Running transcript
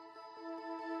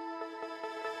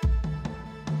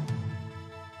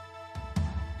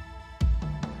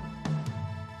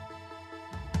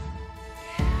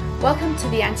Welcome to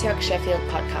the Antioch Sheffield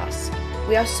podcast.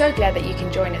 We are so glad that you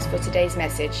can join us for today's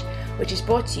message, which is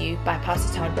brought to you by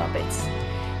Pastor Todd Roberts.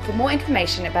 For more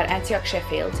information about Antioch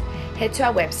Sheffield, head to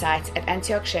our website at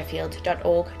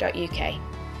antiochsheffield.org.uk.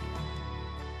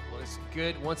 Well, it's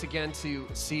good once again to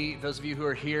see those of you who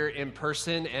are here in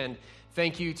person, and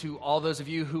thank you to all those of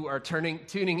you who are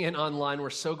tuning in online. We're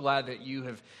so glad that you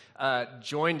have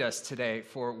joined us today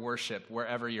for worship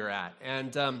wherever you're at.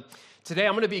 And today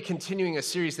I'm going to be continuing a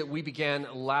series that we began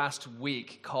last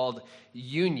week called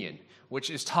Union, which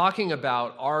is talking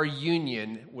about our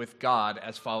union with God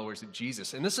as followers of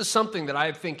Jesus. And this is something that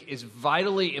I think is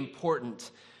vitally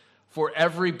important for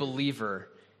every believer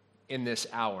in this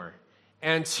hour.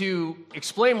 And to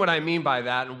explain what I mean by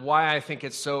that and why I think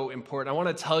it's so important, I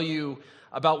want to tell you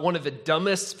about one of the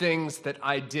dumbest things that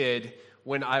I did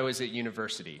when I was at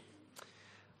university.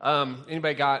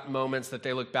 Anybody got moments that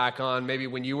they look back on, maybe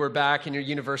when you were back in your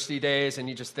university days and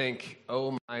you just think,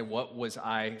 oh my, what was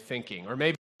I thinking? Or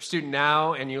maybe you're a student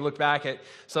now and you look back at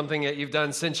something that you've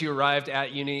done since you arrived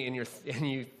at uni and you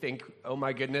think, oh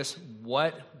my goodness,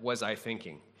 what was I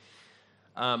thinking?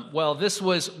 Well, this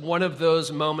was one of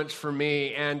those moments for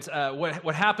me, and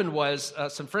what happened was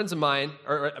some friends of mine,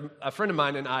 or a friend of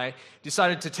mine and I,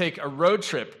 decided to take a road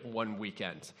trip one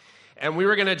weekend. And we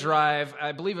were going to drive,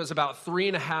 I believe it was about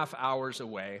 3.5 hours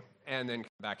away, and then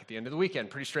come back at the end of the weekend.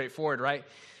 Pretty straightforward, right?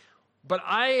 But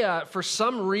I, for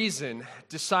some reason,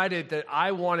 decided that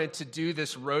I wanted to do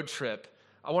this road trip.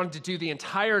 I wanted to do the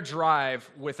entire drive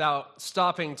without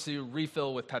stopping to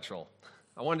refill with petrol.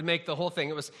 I wanted to make the whole thing.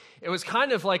 It was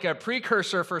kind of like a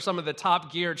precursor for some of the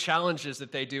Top Gear challenges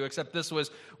that they do, except this was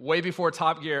way before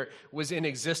Top Gear was in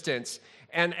existence.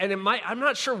 And I'm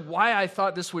not sure why I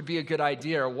thought this would be a good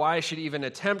idea or why I should even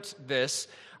attempt this.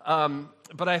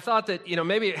 But I thought that,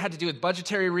 maybe it had to do with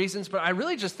budgetary reasons, but I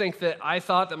really just think that I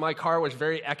thought that my car was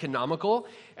very economical,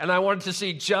 and I wanted to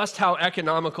see just how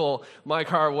economical my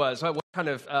car was, what kind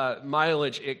of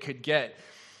mileage it could get.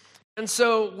 And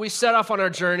so we set off on our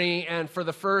journey, and for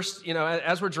the first,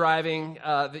 as we're driving,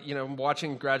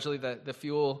 watching gradually the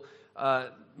fuel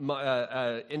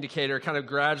indicator kind of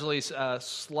gradually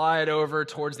slide over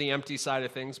towards the empty side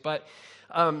of things. But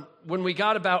when we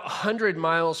got about 100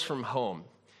 miles from home,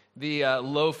 the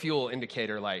low fuel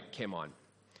indicator light came on.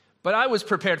 But I was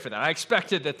prepared for that. I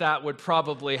expected that would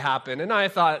probably happen. And I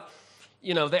thought,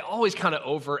 they always kind of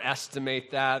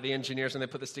overestimate that, the engineers, when they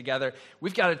put this together.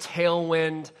 We've got a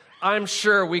tailwind. I'm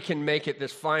sure we can make it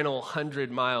this final 100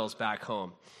 miles back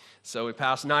home. So we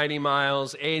passed 90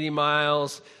 miles, 80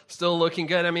 miles, still looking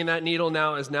good. I mean, that needle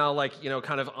now is like,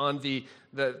 kind of on the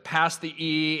past the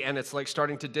E, and it's like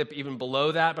starting to dip even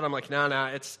below that. But I'm like, no,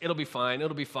 it'll be fine.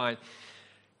 It'll be fine.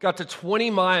 Got to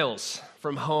 20 miles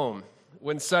from home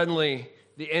when suddenly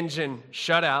the engine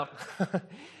shut out,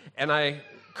 and I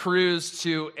cruised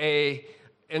to a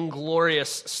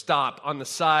inglorious stop on the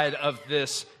side of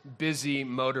this busy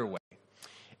motorway.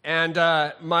 And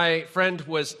my friend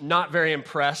was not very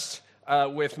impressed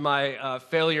with my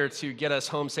failure to get us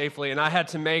home safely, and I had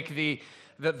to make the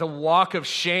walk of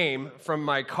shame from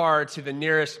my car to the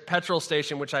nearest petrol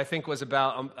station, which I think was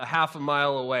about a half a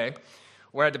mile away,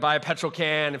 where I had to buy a petrol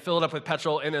can and fill it up with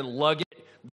petrol and then lug it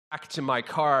back to my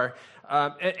car.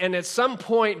 And at some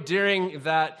point during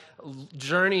that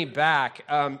journey back,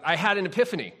 I had an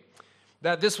epiphany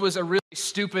that this was a really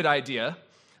stupid idea,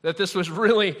 that this was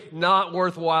really not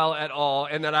worthwhile at all,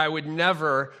 and that I would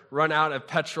never run out of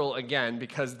petrol again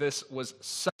because this was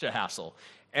such a hassle.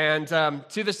 And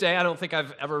to this day, I don't think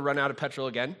I've ever run out of petrol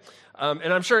again.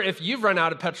 And I'm sure if you've run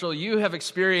out of petrol, you have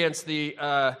experienced the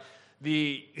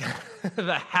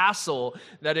hassle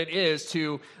that it is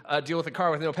to deal with a car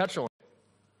with no petrol in it.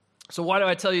 So why do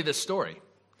I tell you this story?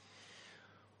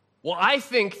 Well, I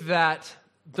think that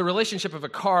the relationship of a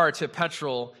car to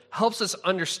petrol helps us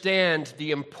understand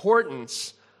the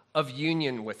importance of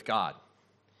union with God.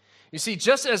 You see,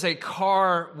 just as a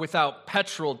car without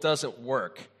petrol doesn't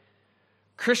work,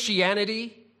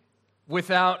 Christianity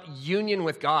without union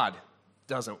with God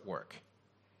doesn't work.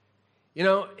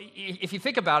 If you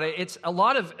think about it, it's a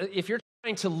lot of, if you're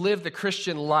trying to live the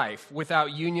Christian life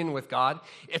without union with God,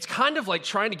 it's kind of like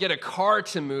trying to get a car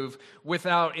to move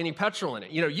without any petrol in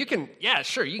it. You can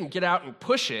get out and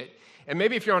push it, and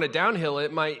maybe if you're on a downhill,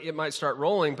 it might start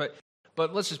rolling, but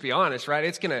let's just be honest, right?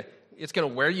 It's gonna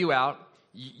wear you out.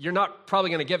 You're not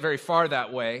probably gonna get very far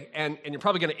that way, and you're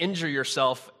probably gonna injure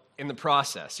yourself in the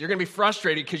process. You're gonna be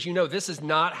frustrated because this is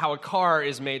not how a car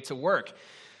is made to work.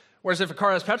 Whereas if a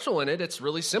car has petrol in it, it's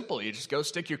really simple. You just go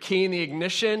stick your key in the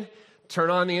ignition, turn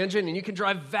on the engine, and you can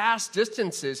drive vast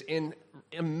distances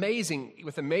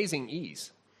with amazing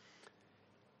ease.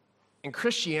 In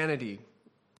Christianity,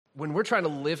 when we're trying to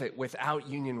live it without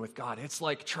union with God, it's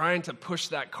like trying to push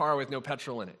that car with no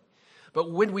petrol in it.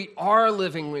 But when we are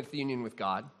living with union with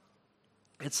God,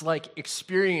 it's like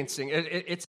experiencing,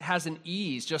 it has an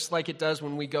ease, just like it does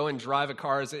when we go and drive a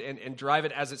car and drive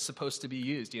it as it's supposed to be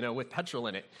used, with petrol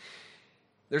in it.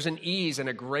 There's an ease and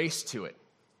a grace to it.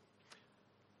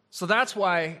 So that's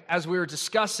why, as we were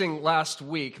discussing last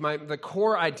week, the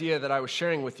core idea that I was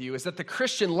sharing with you is that the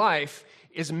Christian life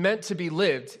is meant to be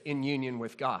lived in union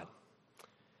with God.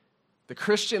 The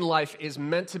Christian life is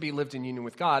meant to be lived in union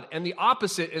with God. And the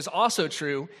opposite is also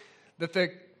true, that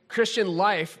the Christian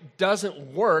life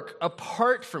doesn't work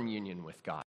apart from union with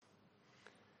God.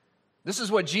 This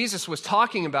is what Jesus was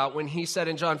talking about when he said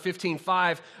in John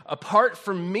 15:5, apart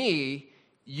from me,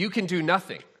 you can do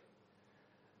nothing.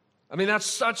 I mean, that's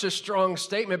such a strong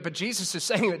statement, but Jesus is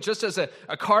saying that just as a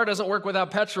car doesn't work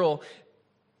without petrol,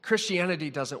 Christianity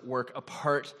doesn't work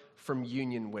apart from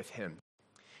union with him.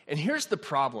 And here's the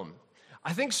problem.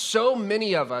 I think so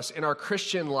many of us in our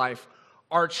Christian life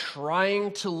are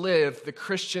trying to live the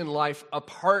Christian life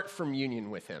apart from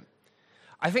union with him.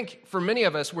 I think for many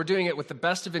of us, we're doing it with the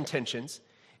best of intentions.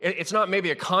 It's not maybe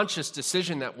a conscious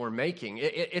decision that we're making.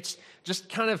 It's just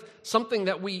kind of something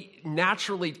that we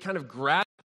naturally kind of gravitate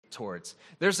towards.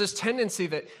 There's this tendency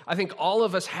that I think all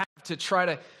of us have to try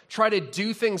to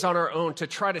do things on our own, to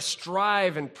try to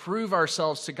strive and prove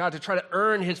ourselves to God, to try to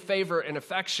earn his favor and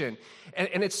affection.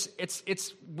 And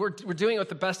we're doing it with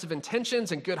the best of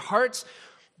intentions and good hearts,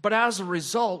 but as a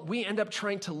result, we end up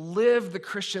trying to live the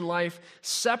Christian life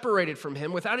separated from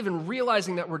him without even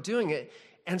realizing that we're doing it.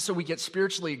 And so we get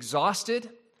spiritually exhausted.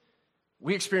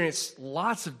 We experience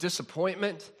lots of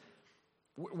disappointment.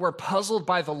 We're puzzled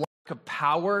by the lack of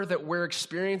power that we're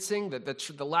experiencing,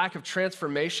 the lack of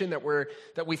transformation that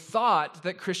we thought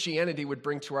that Christianity would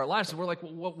bring to our lives. And we're like,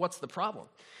 well, what's the problem?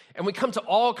 And we come to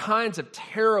all kinds of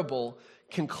terrible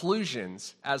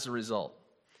conclusions as a result.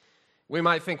 We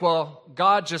might think, well,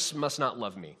 God just must not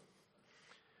love me.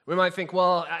 We might think,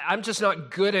 well, I'm just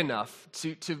not good enough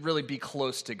to really be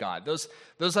close to God. Those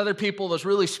other people, those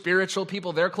really spiritual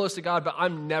people, they're close to God, but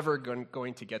I'm never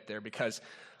going to get there because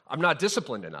I'm not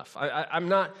disciplined enough. I'm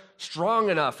not strong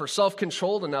enough or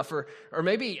self-controlled enough, or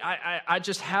maybe I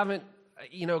just haven't,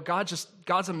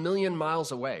 God's a million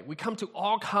miles away. We come to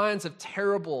all kinds of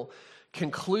terrible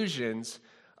conclusions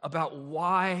about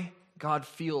why God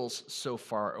feels so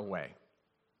far away.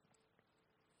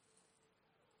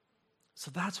 So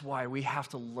that's why we have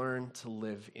to learn to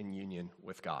live in union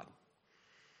with God.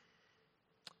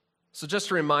 So just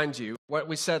to remind you, what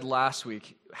we said last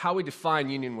week, how we define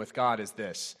union with God is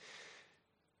this.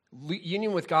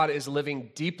 Union with God is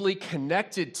living deeply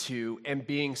connected to and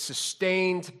being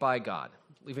sustained by God.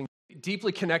 Living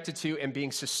deeply connected to and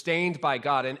being sustained by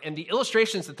God. And the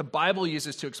illustrations that the Bible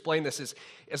uses to explain this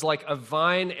is like a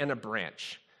vine and a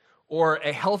branch, or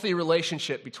a healthy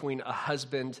relationship between a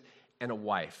husband and a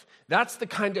wife. That's the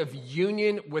kind of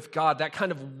union with God, that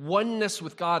kind of oneness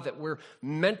with God that we're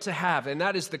meant to have, and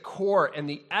that is the core and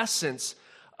the essence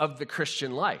of the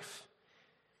Christian life.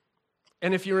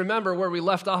 And if you remember where we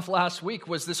left off last week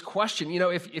was this question,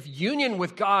 if union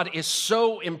with God is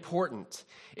so important,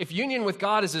 if union with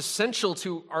God is essential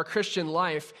to our Christian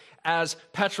life as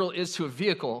petrol is to a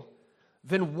vehicle,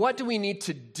 then what do we need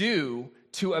to do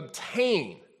to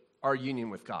obtain our union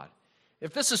with God?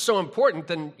 If this is so important,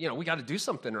 then, we got to do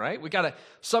something, right? We got to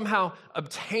somehow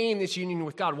obtain this union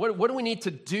with God. What do we need to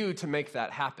do to make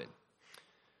that happen?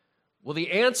 Well,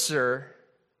 the answer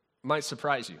might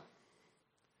surprise you,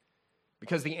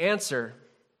 because the answer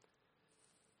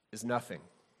is nothing.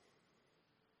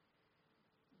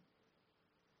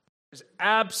 There's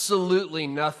absolutely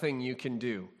nothing you can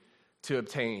do to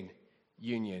obtain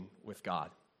union with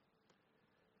God.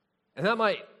 And that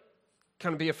might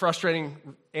kind of be a frustrating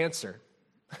answer.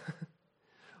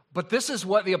 But this is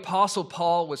what the Apostle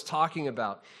Paul was talking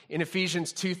about in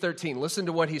Ephesians 2:13. Listen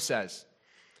to what he says.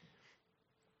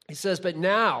 He says, "But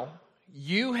now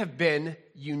you have been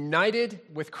united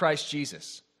with Christ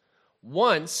Jesus.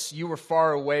 Once you were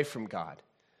far away from God,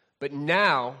 but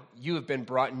now you have been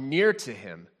brought near to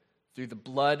him through the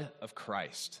blood of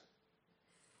Christ."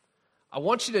 I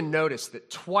want you to notice that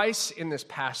twice in this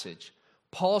passage,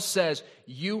 Paul says,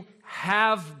 you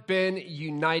have been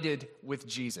united with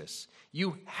Jesus.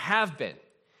 You have been.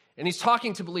 And he's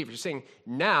talking to believers. He's saying,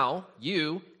 now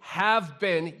you have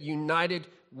been united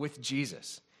with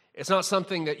Jesus. It's not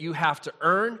something that you have to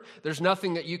earn. There's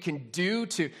nothing that you can do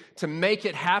to make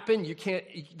it happen.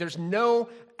 There's no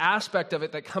aspect of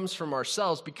it that comes from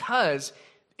ourselves, because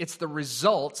it's the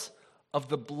result of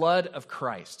the blood of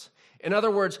Christ. In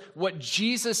other words, what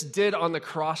Jesus did on the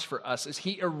cross for us is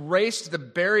he erased the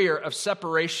barrier of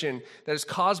separation that is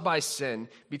caused by sin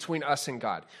between us and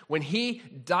God. When he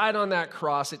died on that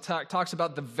cross, it talks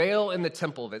about the veil in the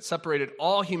temple that separated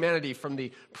all humanity from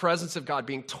the presence of God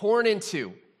being torn in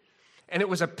two. And it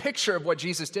was a picture of what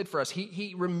Jesus did for us.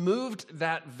 He removed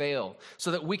that veil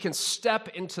so that we can step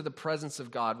into the presence of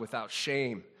God without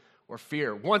shame or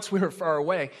fear. Once we were far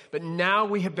away, but now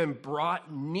we have been brought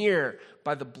near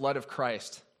by the blood of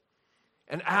Christ.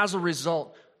 And as a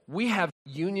result, we have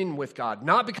union with God,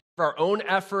 not because of our own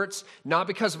efforts, not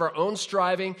because of our own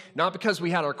striving, not because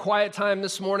we had our quiet time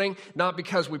this morning, not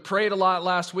because we prayed a lot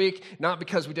last week, not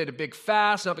because we did a big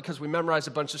fast, not because we memorized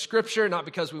a bunch of scripture, not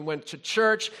because we went to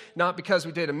church, not because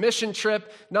we did a mission trip,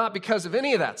 not because of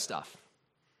any of that stuff.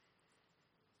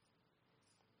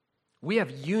 We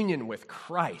have union with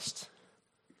Christ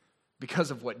because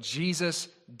of what Jesus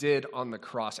did on the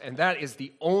cross. And that is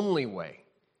the only way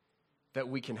that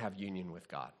we can have union with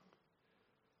God.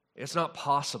 It's not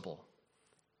possible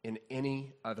in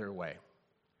any other way.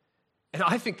 And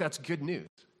I think that's good news.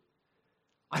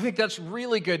 I think that's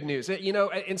really good news. You know,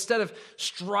 instead of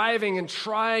striving and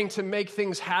trying to make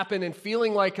things happen and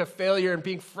feeling like a failure and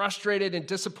being frustrated and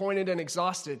disappointed and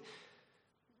exhausted,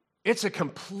 it's a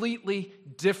completely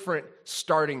different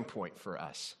starting point for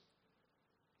us.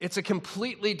 It's a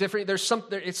completely different,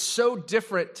 it's so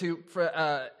different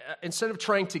instead of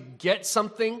trying to get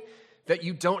something that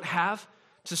you don't have,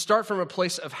 to start from a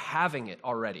place of having it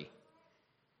already.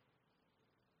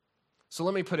 So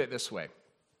let me put it this way.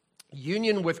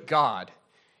 Union with God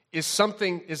is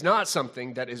not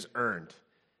something that is earned.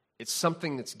 It's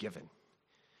something that's given.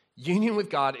 Union with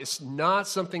God is not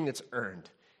something that's earned.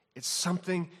 It's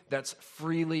something that's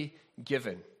freely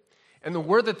given. And the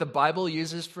word that the Bible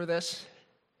uses for this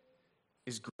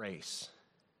is grace.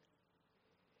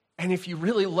 And if you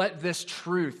really let this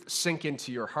truth sink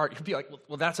into your heart, you'll be like,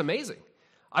 well, that's amazing.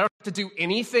 I don't have to do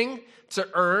anything to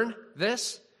earn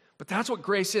this, but that's what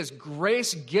grace is.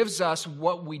 Grace gives us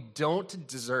what we don't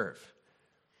deserve.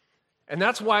 And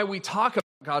that's why we talk about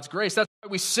God's grace. That's why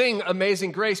we sing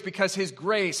Amazing Grace, because his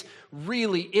grace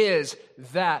really is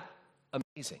that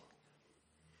amazing.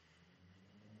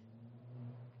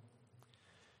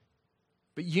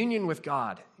 But union with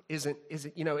God isn't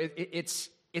you know, it's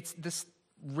this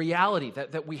reality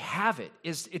that we have it.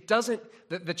 It doesn't,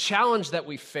 the challenge that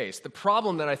we face, the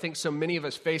problem that I think so many of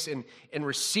us face in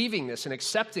receiving this and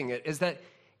accepting it is that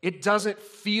it doesn't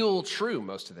feel true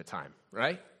most of the time,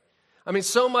 right? I mean,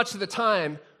 so much of the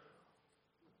time,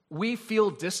 we feel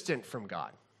distant from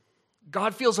God.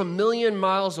 God feels a million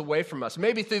miles away from us.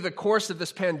 Maybe through the course of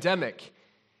this pandemic,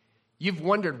 you've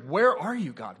wondered, where are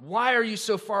you, God? Why are you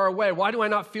so far away? Why do I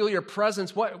not feel your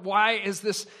presence? Why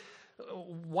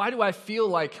do I feel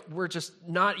like we're just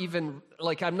not even,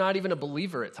 like I'm not even a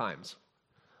believer at times?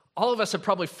 All of us have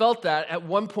probably felt that at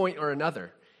one point or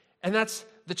another. And that's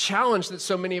the challenge that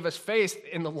so many of us face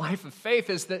in the life of faith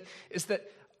is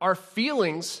that our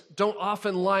feelings don't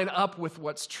often line up with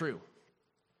what's true.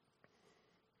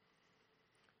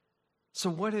 So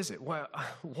what is it?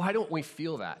 Why don't we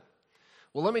feel that?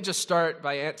 Well, let me just start to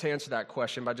answer that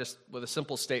question with a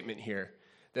simple statement here,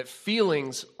 that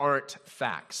feelings aren't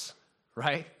facts,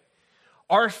 right?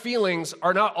 Our feelings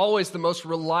are not always the most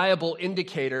reliable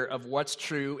indicator of what's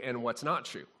true and what's not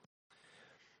true.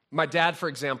 My dad, for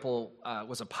example,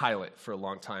 was a pilot for a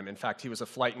long time. In fact, he was a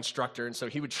flight instructor, and so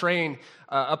he would train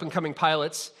up-and-coming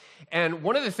pilots. And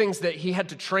one of the things that he had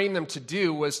to train them to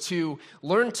do was to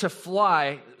learn to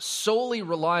fly solely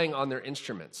relying on their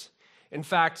instruments. In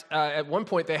fact, at one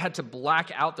point, they had to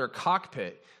black out their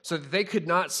cockpit so that they could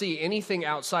not see anything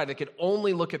outside. They could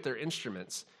only look at their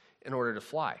instruments in order to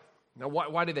fly. Now,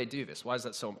 why do they do this? Why is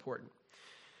that so important?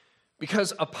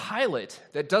 Because a pilot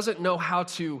that doesn't know how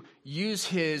to use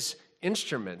his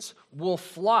instruments will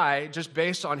fly just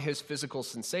based on his physical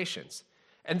sensations.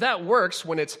 And that works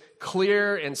when it's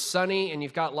clear and sunny and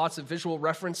you've got lots of visual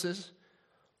references.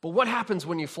 But what happens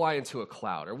when you fly into a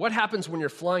cloud? Or what happens when you're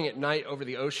flying at night over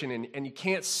the ocean and you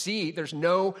can't see, there's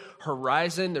no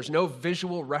horizon, there's no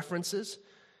visual references,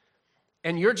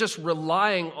 and you're just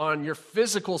relying on your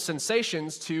physical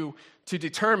sensations to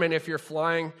determine if you're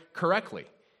flying correctly?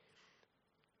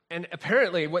 And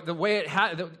apparently,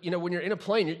 when you're in a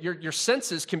plane, your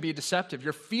senses can be deceptive.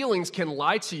 Your feelings can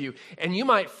lie to you, and you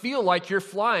might feel like you're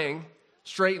flying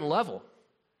straight and level.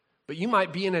 But you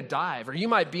might be in a dive, or you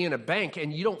might be in a bank,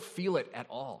 and you don't feel it at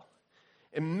all.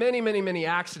 And many, many, many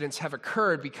accidents have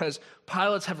occurred because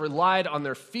pilots have relied on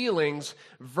their feelings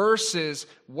versus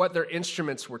what their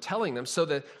instruments were telling them. So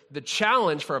the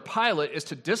challenge for a pilot is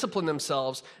to discipline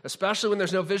themselves, especially when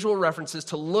there's no visual references,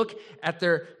 to look at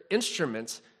their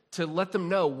instruments to let them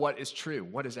know what is true,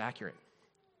 what is accurate.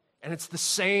 And it's the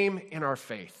same in our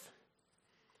faith.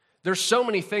 There's so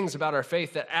many things about our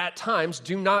faith that at times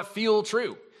do not feel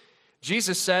true.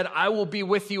 Jesus said, "I will be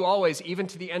with you always, even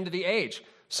to the end of the age."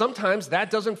 Sometimes that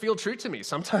doesn't feel true to me.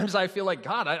 Sometimes I feel like,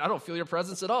 God, I don't feel your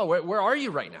presence at all. Where are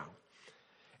you right now?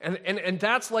 And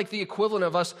that's like the equivalent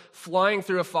of us flying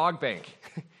through a fog bank.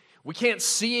 We can't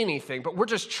see anything, but we're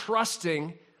just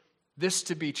trusting this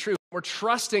to be true. We're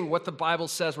trusting what the Bible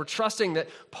says. We're trusting that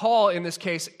Paul, in this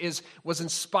case, was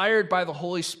inspired by the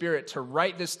Holy Spirit to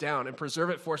write this down and preserve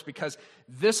it for us, because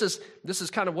this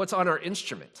is kind of what's on our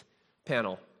instrument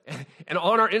panel. And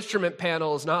on our instrument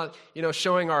panel is not,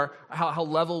 showing how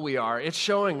level we are. It's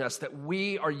showing us that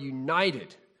we are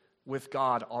united with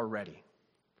God already.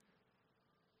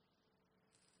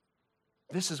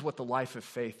 This is what the life of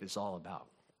faith is all about.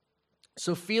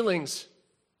 So feelings,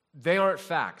 they aren't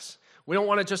facts. We don't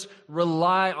want to just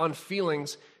rely on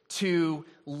feelings to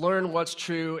learn what's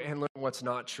true and learn what's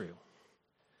not true.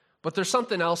 But there's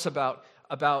something else about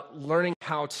learning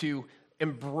how to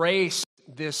embrace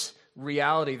this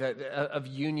reality of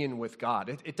union with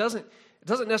God. It doesn't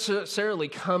necessarily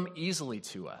come easily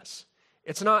to us.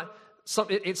 It's not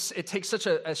something. It takes such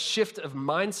a shift of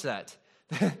mindset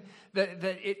that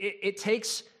it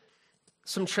takes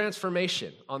some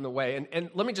transformation on the way. And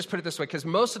let me just put it this way, because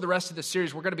most of the rest of the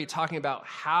series we're going to be talking about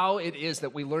how it is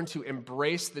that we learn to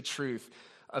embrace the truth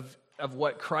of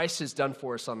what Christ has done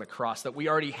for us on the cross, that we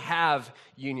already have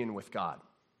union with God.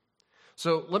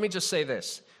 So let me just say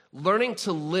this. Learning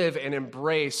to live and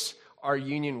embrace our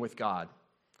union with God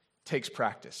takes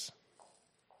practice.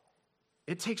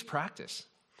 It takes practice.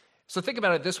 So think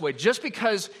about it this way. Just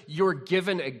because you're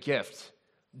given a gift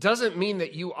doesn't mean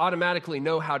that you automatically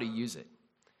know how to use it.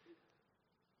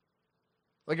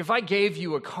 Like if I gave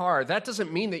you a car, that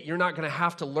doesn't mean that you're not going to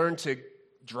have to learn to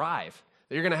drive.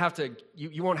 That you're going to have to,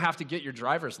 you won't have to get your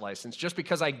driver's license just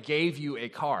because I gave you a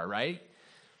car, right?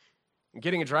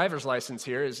 Getting a driver's license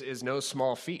here is no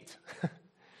small feat.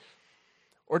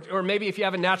 Or maybe if you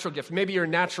have a natural gift, maybe you're a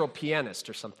natural pianist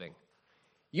or something.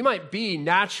 You might be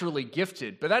naturally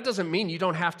gifted, but that doesn't mean you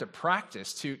don't have to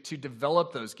practice to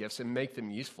develop those gifts and make them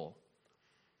useful.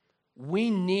 We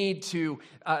need to,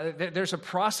 there's a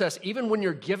process, even when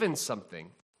you're given something,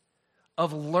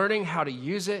 of learning how to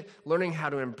use it, learning how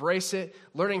to embrace it,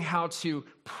 learning how to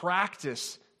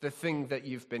practice the thing that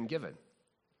you've been given.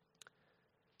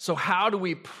 So how do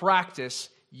we practice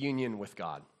union with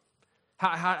God?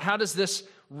 How does this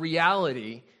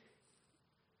reality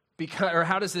become, or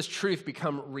how does this truth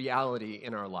become reality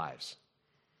in our lives?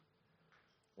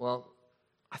 Well,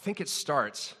 I think it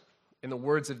starts in the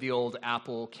words of the old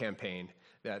Apple campaign,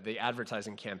 the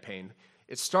advertising campaign.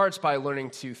 It starts by learning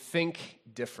to think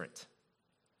different.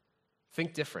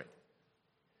 Think different.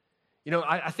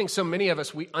 I think so many of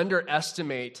us, we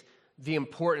underestimate the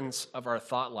importance of our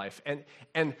thought life.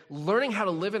 And learning how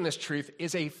to live in this truth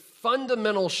is a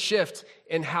fundamental shift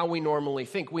in how we normally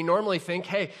think. We normally think,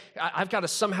 hey, I've got to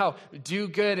somehow do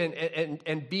good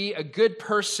and be a good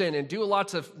person and do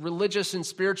lots of religious and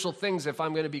spiritual things if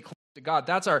I'm going to be close to God.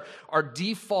 That's our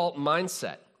default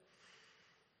mindset.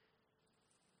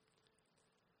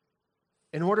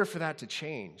 In order for that to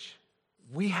change,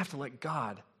 we have to let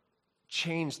God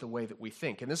change the way that we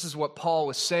think. And this is what Paul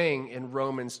was saying in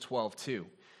Romans 12:2.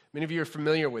 Many of you are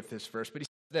familiar with this verse, but he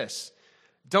says this: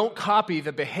 don't copy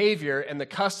the behavior and the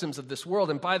customs of this world.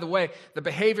 And by the way, the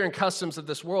behavior and customs of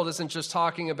this world isn't just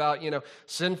talking about,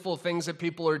 sinful things that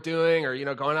people are doing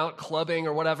or, going out clubbing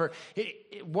or whatever.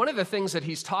 One of the things that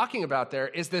he's talking about there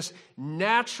is this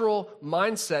natural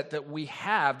mindset that we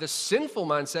have, this sinful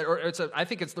mindset, or I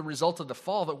think it's the result of the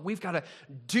fall, that we've got to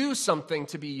do something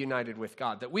to be united with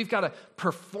God, that we've got to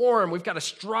perform, we've got to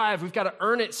strive, we've got to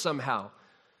earn it somehow.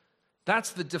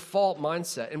 That's the default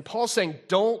mindset. And Paul's saying,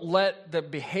 don't let the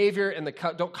behavior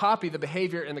don't copy the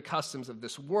behavior and the customs of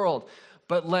this world,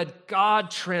 but let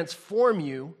God transform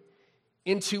you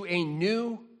into a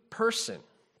new person.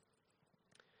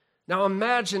 Now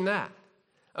imagine that.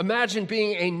 Imagine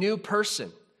being a new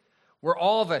person where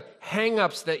all the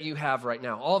hang-ups that you have right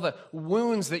now, all the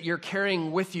wounds that you're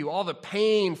carrying with you, all the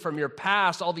pain from your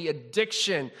past, all the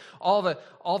addiction, all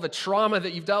the trauma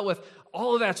that you've dealt with,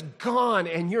 all of that's gone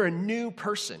and you're a new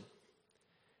person.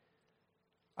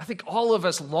 I think all of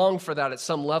us long for that at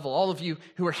some level. All of you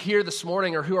who are here this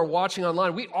morning or who are watching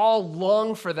online, we all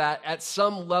long for that at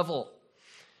some level.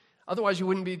 Otherwise, you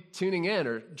wouldn't be tuning in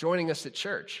or joining us at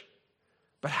church.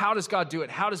 But how does God do it?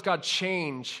 How does God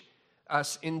change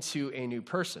us into a new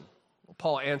person? Well,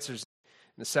 Paul answers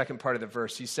in the second part of the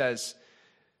verse. He says,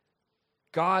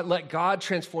 let God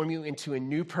transform you into a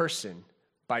new person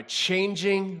by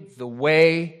changing the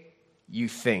way you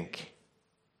think.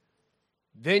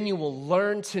 Then you will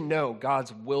learn to know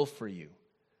God's will for you,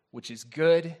 which is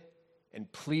good and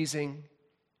pleasing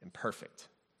and perfect.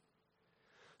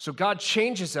 So God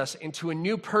changes us into a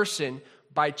new person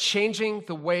by changing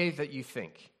the way that you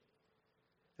think.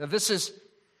 Now this is,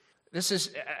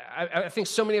 I think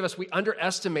so many of us, we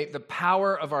underestimate the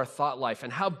power of our thought life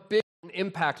and how big an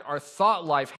impact our thought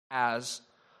life has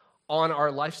on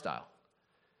our lifestyle.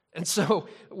 And so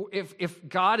if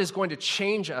God is going to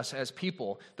change us as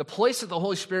people, the place that the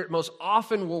Holy Spirit most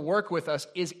often will work with us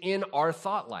is in our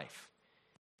thought life.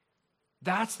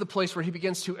 That's the place where he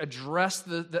begins to address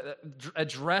the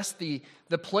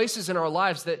places in our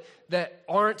lives that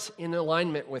aren't in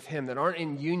alignment with him, that aren't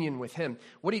in union with him.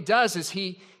 What he does is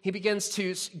he begins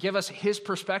to give us his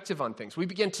perspective on things. We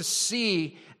begin to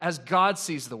see as God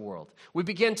sees the world. We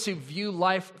begin to view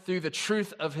life through the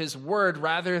truth of his word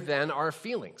rather than our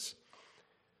feelings.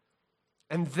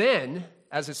 And then,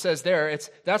 as it says there,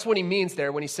 that's what he means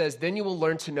there when he says, then you will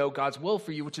learn to know God's will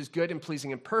for you, which is good and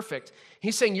pleasing and perfect.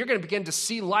 He's saying you're going to begin to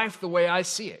see life the way I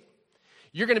see it.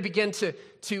 You're going to begin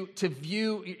to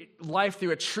view life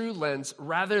through a true lens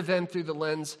rather than through the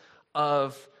lens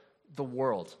of the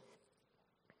world.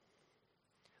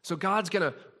 So God's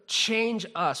going to change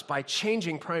us by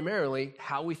changing primarily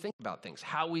how we think about things,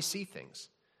 how we see things.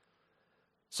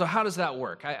 So how does that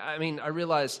work? I mean, I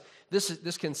realize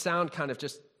this can sound kind of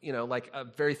just, like a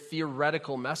very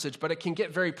theoretical message, but it can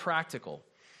get very practical.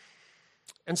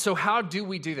 And so how do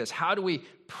we do this? How do we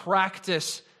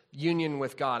practice union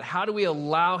with God? How do we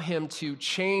allow him to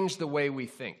change the way we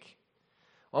think?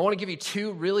 Well, I want to give you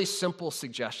two really simple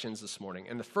suggestions this morning.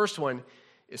 And the first one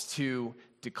is to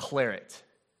declare it.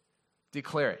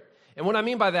 Declare it. And what I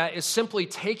mean by that is simply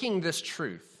taking this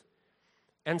truth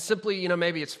and simply,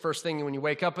 maybe it's first thing when you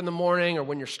wake up in the morning or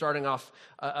when you're starting off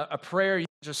a prayer, you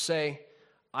just say,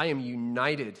 I am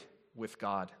united with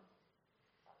God.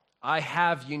 I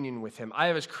have union with him.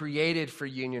 I was created for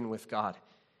union with God.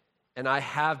 And I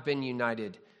have been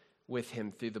united with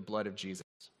him through the blood of Jesus.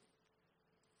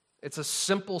 It's a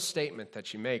simple statement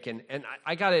that you make. And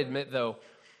I got to admit, though,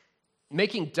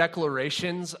 making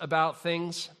declarations about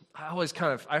things,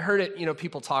 I heard it,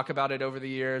 people talk about it over the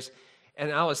years,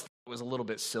 and I always thought it was a little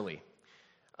bit silly.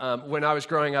 When I was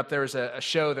growing up, there was a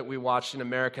show that we watched in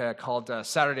America called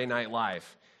Saturday Night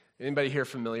Live. Anybody here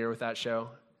familiar with that show?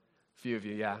 A few of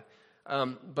you, yeah.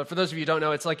 But for those of you who don't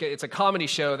know, it's a comedy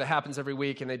show that happens every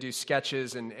week, and they do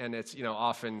sketches, and it's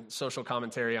often social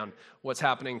commentary on what's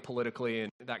happening politically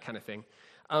and that kind of thing.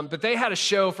 But they had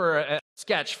a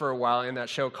sketch for a while in that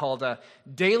show called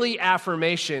Daily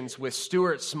Affirmations with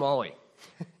Stuart Smalley.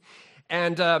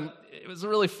 And it was a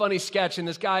really funny sketch, and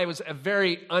this guy was a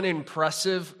very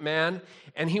unimpressive man,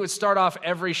 and he would start off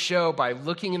every show by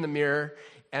looking in the mirror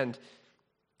and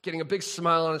getting a big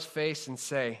smile on his face and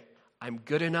say, I'm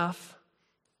good enough,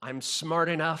 I'm smart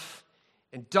enough,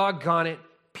 and doggone it,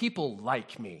 people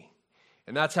like me.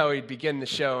 And that's how he'd begin the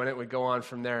show, and it would go on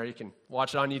from there. You can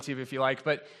watch it on YouTube if you like,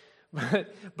 but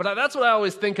that's what I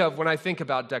always think of when I think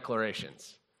about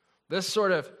declarations. This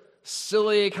sort of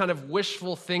silly kind of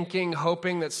wishful thinking,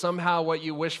 hoping that somehow what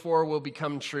you wish for will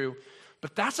become true.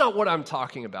 But that's not what I'm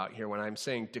talking about here when I'm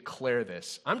saying declare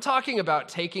this. I'm talking about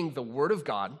taking the Word of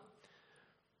God,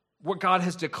 what God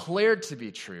has declared to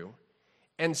be true,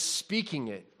 and speaking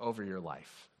it over your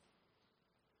life.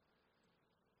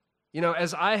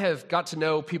 As I have got to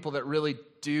know people that really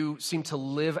do seem to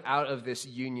live out of this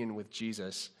union with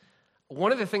Jesus,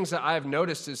 one of the things that I have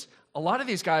noticed is a lot of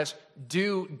these guys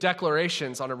do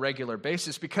declarations on a regular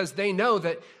basis because they know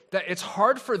that it's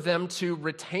hard for them to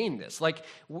retain this. Like,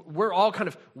 we're all kind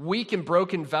of weak and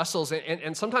broken vessels,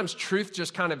 and sometimes truth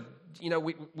just kind of,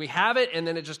 we have it, and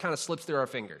then it just kind of slips through our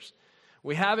fingers.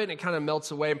 We have it, and it kind of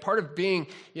melts away. And part of being,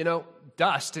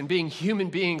 dust and being human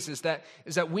beings is that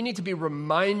we need to be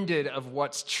reminded of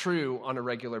what's true on a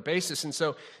regular basis. And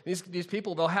so these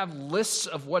people, they'll have lists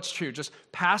of what's true, just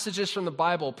passages from the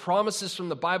Bible, promises from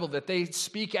the Bible that they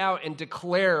speak out and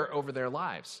declare over their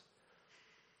lives.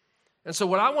 And so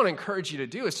what I want to encourage you to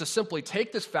do is to simply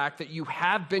take this fact that you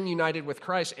have been united with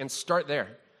Christ and start there.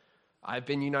 I've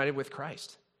been united with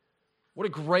Christ. What a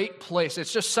great place.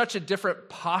 It's just such a different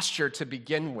posture to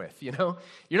begin with, You're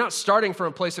not starting from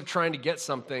a place of trying to get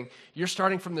something. You're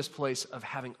starting from this place of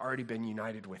having already been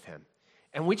united with him.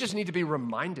 And we just need to be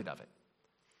reminded of it.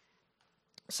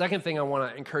 Second thing I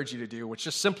want to encourage you to do, which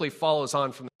just simply follows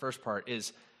on from the first part,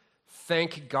 is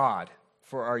thank God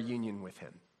for our union with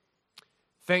him.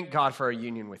 Thank God for our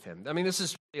union with him. I mean, this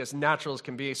is really as natural as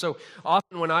can be. So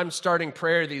often when I'm starting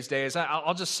prayer these days,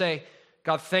 I'll just say,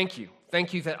 God, thank you.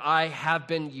 Thank you that I have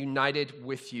been united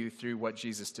with you through what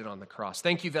Jesus did on the cross.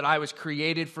 Thank you that I was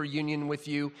created for union with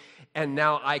you, and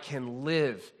now I can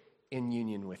live in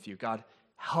union with you. God,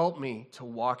 help me to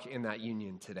walk in that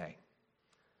union today.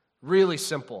 Really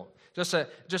simple. Just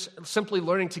simply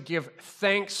learning to give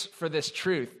thanks for this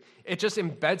truth. It just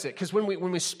embeds it. Because when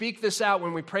we speak this out,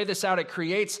 when we pray this out, it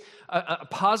creates a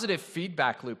positive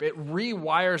feedback loop. It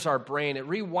rewires our brain. It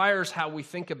rewires how we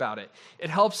think about it. It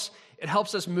helps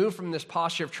us move from this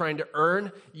posture of trying to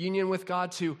earn union with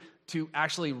God to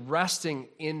actually resting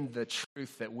in the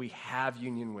truth that we have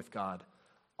union with God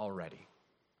already.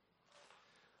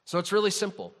 So it's really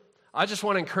simple. I just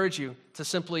want to encourage you to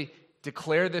simply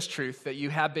declare this truth that you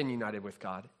have been united with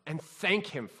God and thank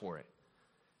him for it.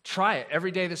 Try it every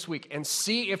day this week and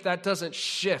see if that doesn't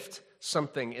shift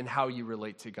something in how you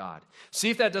relate to God.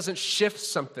 See if that doesn't shift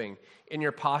something in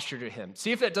your posture to him.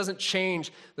 See if that doesn't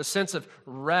change the sense of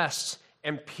rest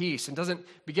and peace and doesn't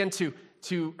begin to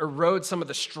erode some of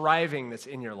the striving that's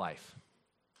in your life.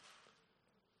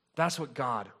 That's what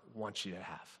God wants you to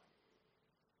have.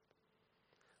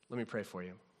 Let me pray for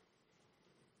you.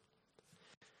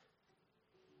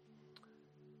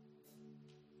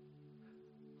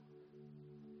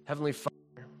 Heavenly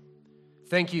Father,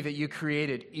 thank you that you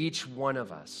created each one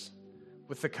of us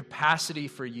with the capacity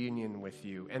for union with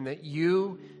you, and that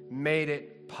you made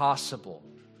it possible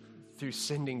through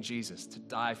sending Jesus to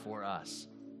die for us.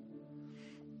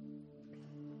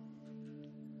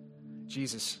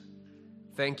 Jesus,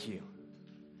 thank you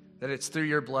that it's through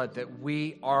your blood that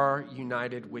we are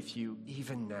united with you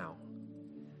even now.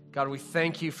 God, we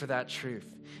thank you for that truth.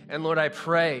 And Lord, I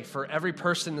pray for every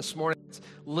person this morning that's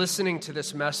listening to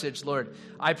this message, Lord,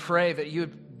 I pray that you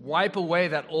would wipe away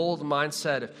that old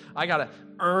mindset of, I got to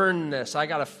earn this, I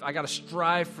got to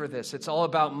strive for this. It's all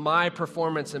about my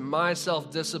performance and my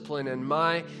self-discipline and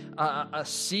my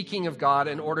seeking of God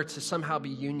in order to somehow be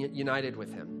united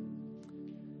with him.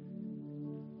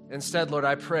 Instead, Lord,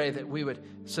 I pray that we would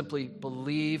simply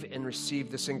believe and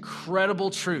receive this incredible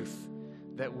truth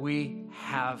that we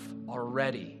have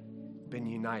already been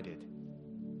united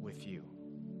with you.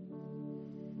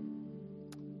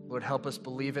 Lord, help us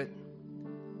believe it,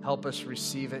 help us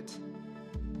receive it,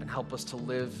 and help us to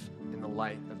live in the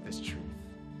light of this truth.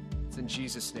 It's in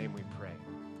Jesus' name we pray.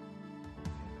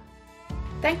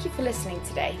 Thank you for listening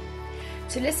today.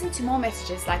 To listen to more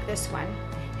messages like this one,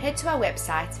 head to our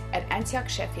website at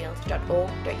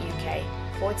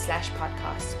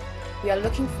antiochsheffield.org.uk/podcast. We are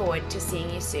looking forward to seeing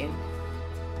you soon.